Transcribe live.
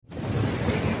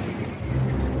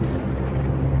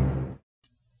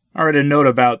All right, a note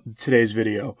about today's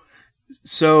video.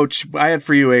 So I have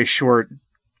for you a short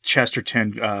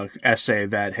Chesterton essay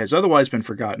that has otherwise been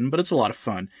forgotten, but it's a lot of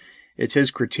fun. It's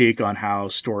his critique on how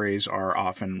stories are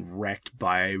often wrecked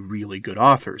by really good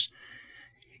authors.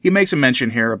 He makes a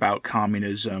mention here about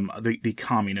communism, the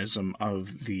communism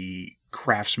of the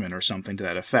craftsman or something to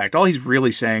that effect. All he's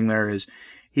really saying there is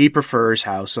he prefers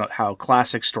how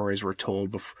classic stories were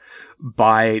told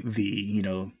by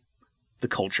the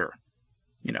culture.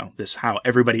 This how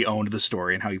everybody owned the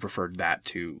story and how he preferred that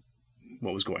to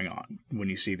what was going on when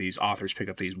you see these authors pick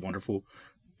up these wonderful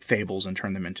fables and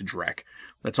turn them into dreck.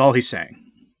 That's all he's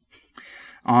saying.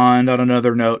 On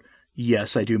another note,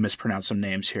 yes, I do mispronounce some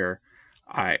names here.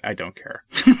 I don't care.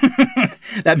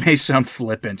 That may sound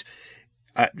flippant.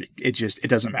 It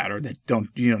doesn't matter.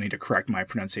 You don't need to correct my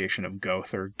pronunciation of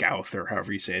Goethe or Gauth or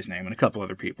however you say his name and a couple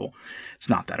other people. It's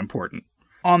not that important.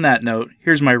 On that note,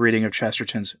 here's my reading of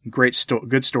Chesterton's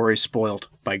Good Stories Spoilt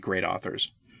by Great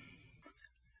Authors.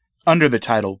 Under the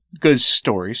title, Good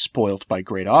Stories Spoilt by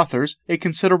Great Authors, a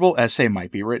considerable essay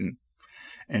might be written.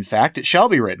 In fact, it shall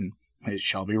be written. It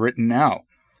shall be written now.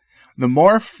 The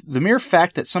mere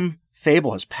fact that some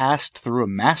fable has passed through a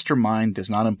master mind does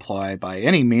not imply by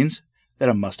any means that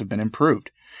it must have been improved.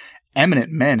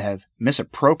 Eminent men have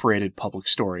misappropriated public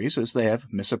stories as they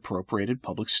have misappropriated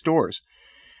public stores.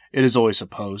 It is always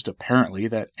supposed, apparently,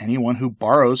 that anyone who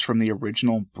borrows from the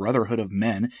original brotherhood of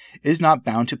men is not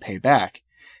bound to pay back.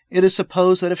 It is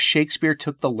supposed that if Shakespeare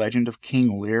took the legend of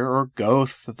King Lear, or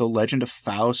Goethe the legend of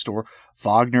Faust, or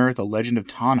Wagner the legend of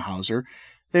Tannhauser,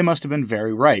 they must have been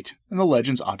very right, and the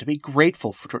legends ought to be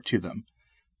grateful to them.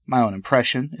 My own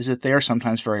impression is that they are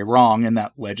sometimes very wrong, and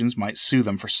that legends might sue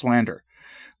them for slander.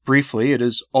 Briefly, it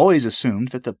is always assumed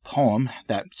that the poem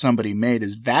that somebody made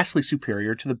is vastly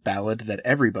superior to the ballad that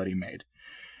everybody made.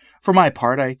 For my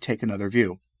part, I take another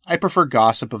view. I prefer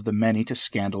gossip of the many to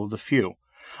scandal of the few.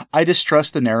 I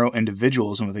distrust the narrow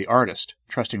individualism of the artist,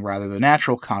 trusting rather the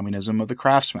natural communism of the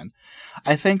craftsman.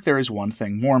 I think there is one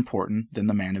thing more important than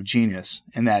the man of genius,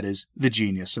 and that is the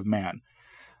genius of man.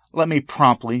 Let me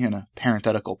promptly, in a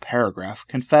parenthetical paragraph,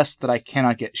 confess that I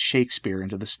cannot get Shakespeare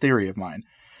into this theory of mine.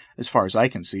 As far as I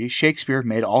can see, Shakespeare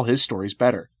made all his stories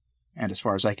better. And as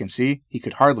far as I can see, he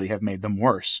could hardly have made them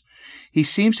worse. He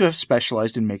seems to have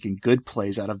specialized in making good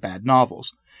plays out of bad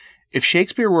novels. If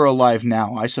Shakespeare were alive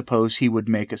now, I suppose he would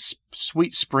make a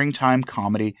sweet springtime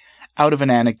comedy out of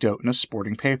an anecdote in a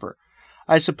sporting paper.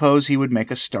 I suppose he would make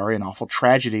a starry and awful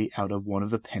tragedy out of one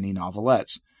of the penny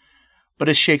novelettes. But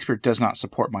as Shakespeare does not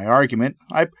support my argument,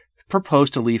 I propose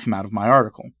to leave him out of my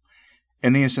article.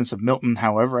 In the instance of Milton,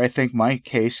 however, I think my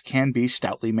case can be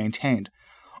stoutly maintained.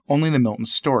 Only the Milton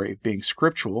story, being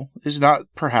scriptural, is not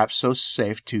perhaps so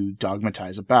safe to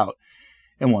dogmatize about.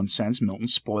 In one sense, Milton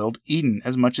spoiled Eden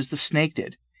as much as the snake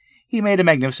did. He made a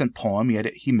magnificent poem, yet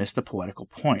he missed the poetical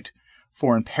point.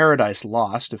 For in Paradise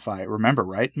Lost, if I remember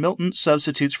right, Milton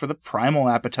substitutes for the primal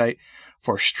appetite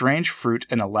for strange fruit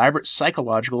an elaborate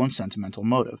psychological and sentimental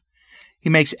motive. He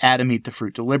makes Adam eat the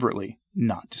fruit deliberately,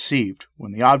 not deceived,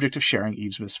 when the object of sharing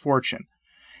Eve's misfortune.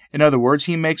 In other words,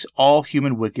 he makes all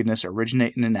human wickedness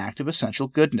originate in an act of essential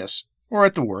goodness, or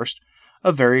at the worst,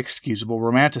 a very excusable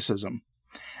romanticism.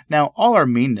 Now, all our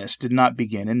meanness did not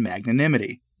begin in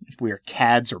magnanimity. If we are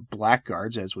cads or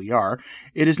blackguards, as we are,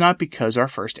 it is not because our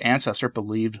first ancestor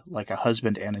believed like a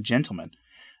husband and a gentleman.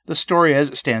 The story as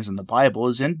it stands in the Bible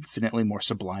is infinitely more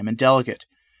sublime and delicate.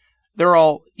 Their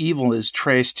all evil is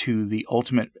traced to the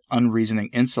ultimate unreasoning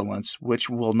insolence which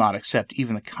will not accept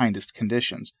even the kindest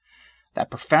conditions. That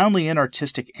profoundly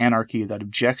inartistic anarchy that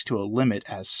objects to a limit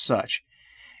as such.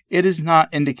 It is not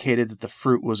indicated that the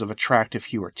fruit was of attractive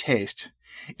hue or taste.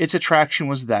 Its attraction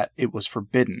was that it was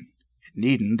forbidden. In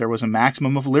Eden, there was a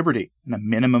maximum of liberty and a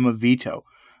minimum of veto,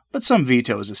 but some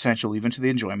veto is essential even to the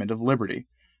enjoyment of liberty.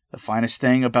 The finest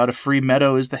thing about a free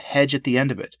meadow is the hedge at the end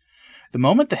of it. The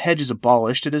moment the hedge is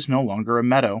abolished, it is no longer a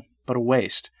meadow, but a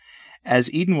waste, as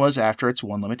Eden was after its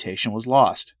one limitation was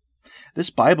lost. This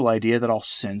Bible idea that all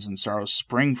sins and sorrows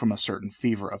spring from a certain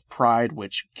fever of pride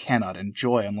which cannot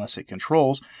enjoy unless it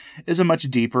controls is a much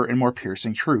deeper and more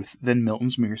piercing truth than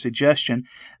Milton's mere suggestion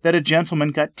that a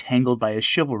gentleman got tangled by his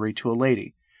chivalry to a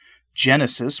lady.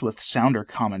 Genesis, with sounder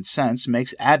common sense,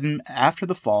 makes Adam, after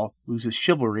the fall, lose his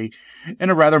chivalry in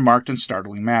a rather marked and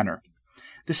startling manner.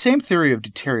 The same theory of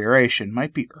deterioration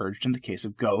might be urged in the case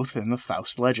of Goethe and the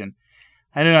Faust legend.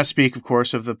 I do not speak, of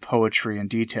course, of the poetry in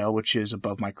detail, which is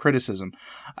above my criticism.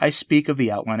 I speak of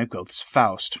the outline of Goethe's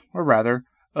Faust, or rather,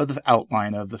 of the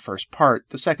outline of the first part.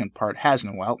 The second part has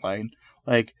no outline,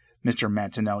 like Mr.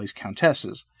 Mantonelli's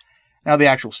Countesses. Now, the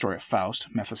actual story of Faust,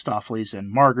 Mephistopheles,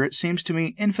 and Margaret seems to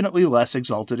me infinitely less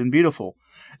exalted and beautiful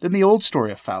than the old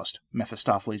story of Faust,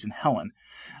 Mephistopheles, and Helen.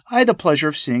 I had the pleasure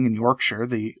of seeing in Yorkshire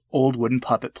the old wooden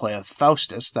puppet play of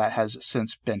Faustus that has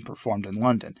since been performed in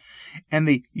London, and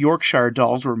the Yorkshire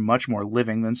dolls were much more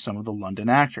living than some of the London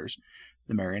actors.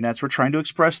 The marionettes were trying to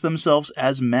express themselves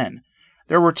as men.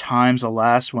 There were times,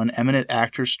 alas, when eminent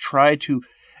actors tried to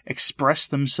express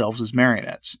themselves as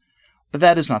marionettes. But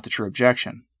that is not the true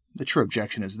objection. The true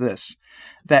objection is this,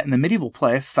 that in the medieval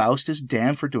play, Faust is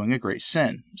damned for doing a great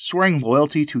sin, swearing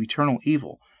loyalty to eternal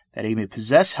evil, that he may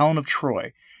possess Helen of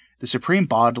Troy, the supreme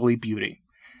bodily beauty.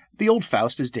 The old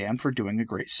Faust is damned for doing a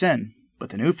great sin, but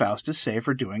the new Faust is saved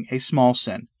for doing a small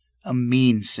sin, a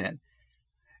mean sin.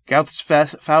 Goethe's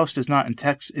Faust is not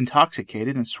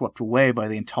intoxicated and swept away by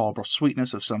the intolerable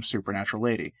sweetness of some supernatural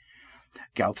lady.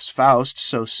 Goethe's Faust,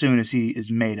 so soon as he is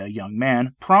made a young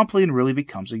man, promptly and really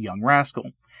becomes a young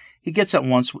rascal. He gets at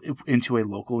once into a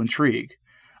local intrigue.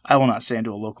 I will not say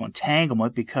into a local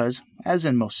entanglement because, as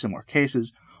in most similar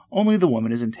cases, only the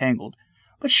woman is entangled.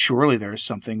 But surely there is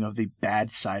something of the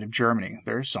bad side of Germany.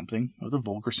 There is something of the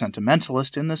vulgar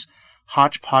sentimentalist in this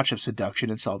hodgepodge of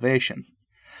seduction and salvation.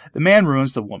 The man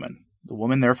ruins the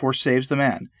woman therefore saves the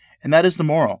man, and that is the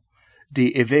moral.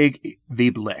 Die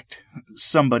ewig Licht.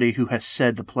 Somebody who has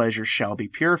said the pleasure shall be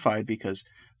purified because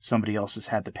somebody else has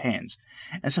had the pains,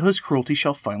 and so his cruelty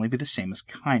shall finally be the same as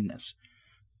kindness.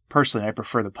 Personally, I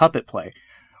prefer the puppet play,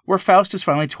 where Faust is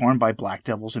finally torn by black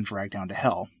devils and dragged down to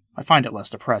hell. I find it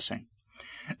less depressing.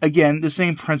 Again, the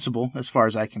same principle, as far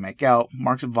as I can make out,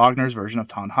 marks Wagner's version of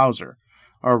Tannhauser,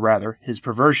 or rather, his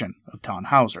perversion of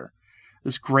Tannhauser.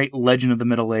 This great legend of the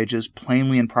Middle Ages,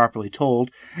 plainly and properly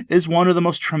told, is one of the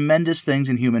most tremendous things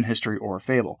in human history or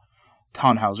fable.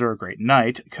 Tannhauser, a great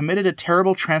knight, committed a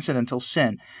terrible transcendental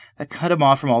sin that cut him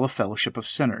off from all the fellowship of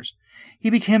sinners.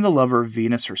 He became the lover of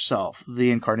Venus herself,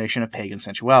 the incarnation of pagan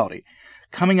sensuality.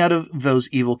 Coming out of those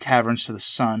evil caverns to the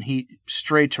sun, he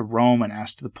strayed to Rome and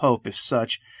asked the Pope if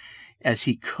such as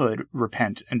he could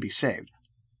repent and be saved.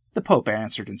 The Pope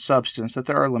answered in substance that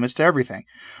there are limits to everything.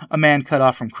 A man cut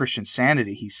off from Christian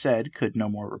sanity, he said, could no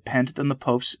more repent than the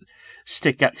Pope's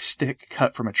stick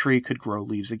cut from a tree could grow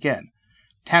leaves again.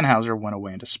 Tannhauser went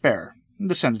away in despair, and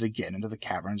descended again into the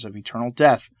caverns of eternal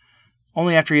death.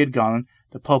 Only after he had gone,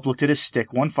 the Pope looked at his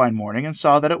stick one fine morning and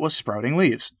saw that it was sprouting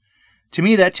leaves. To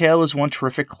me, that tale is one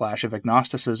terrific clash of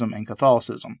agnosticism and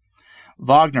Catholicism.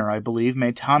 Wagner, I believe,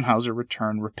 made Tannhauser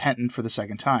return repentant for the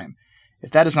second time. If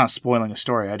that is not spoiling a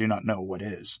story, I do not know what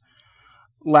is.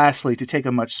 Lastly, to take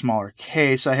a much smaller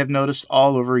case, I have noticed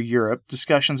all over Europe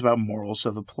discussions about morals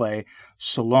of the play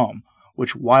Salome,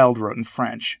 which Wilde wrote in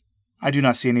French. I do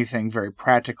not see anything very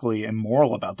practically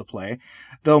immoral about the play,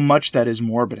 though much that is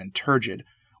morbid and turgid.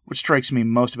 What strikes me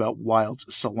most about Wilde's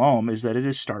Salome is that it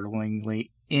is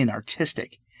startlingly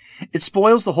inartistic. It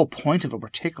spoils the whole point of a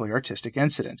particularly artistic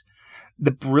incident.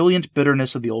 The brilliant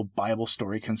bitterness of the old Bible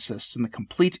story consists in the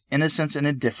complete innocence and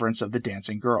indifference of the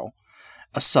dancing girl.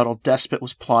 A subtle despot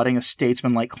was plotting a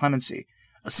statesman-like clemency.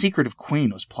 A secretive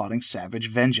queen was plotting savage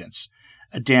vengeance.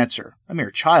 A dancer, a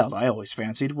mere child I always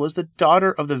fancied, was the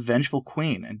daughter of the vengeful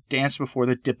queen and danced before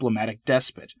the diplomatic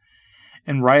despot.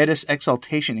 In riotous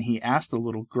exultation he asked the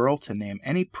little girl to name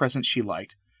any present she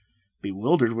liked.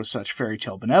 Bewildered with such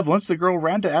fairy-tale benevolence, the girl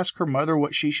ran to ask her mother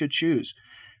what she should choose.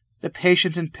 The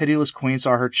patient and pitiless queen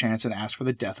saw her chance and asked for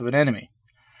the death of an enemy.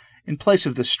 In place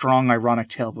of the strong, ironic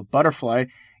tale of a butterfly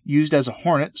used as a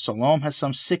hornet, Salome has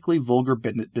some sickly, vulgar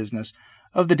business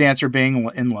of the dancer being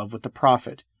in love with the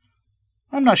prophet.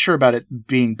 I'm not sure about it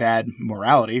being bad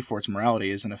morality, for its morality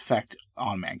is an effect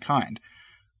on mankind.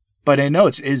 But I know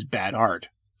it is bad art,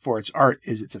 for its art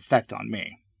is its effect on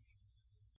me.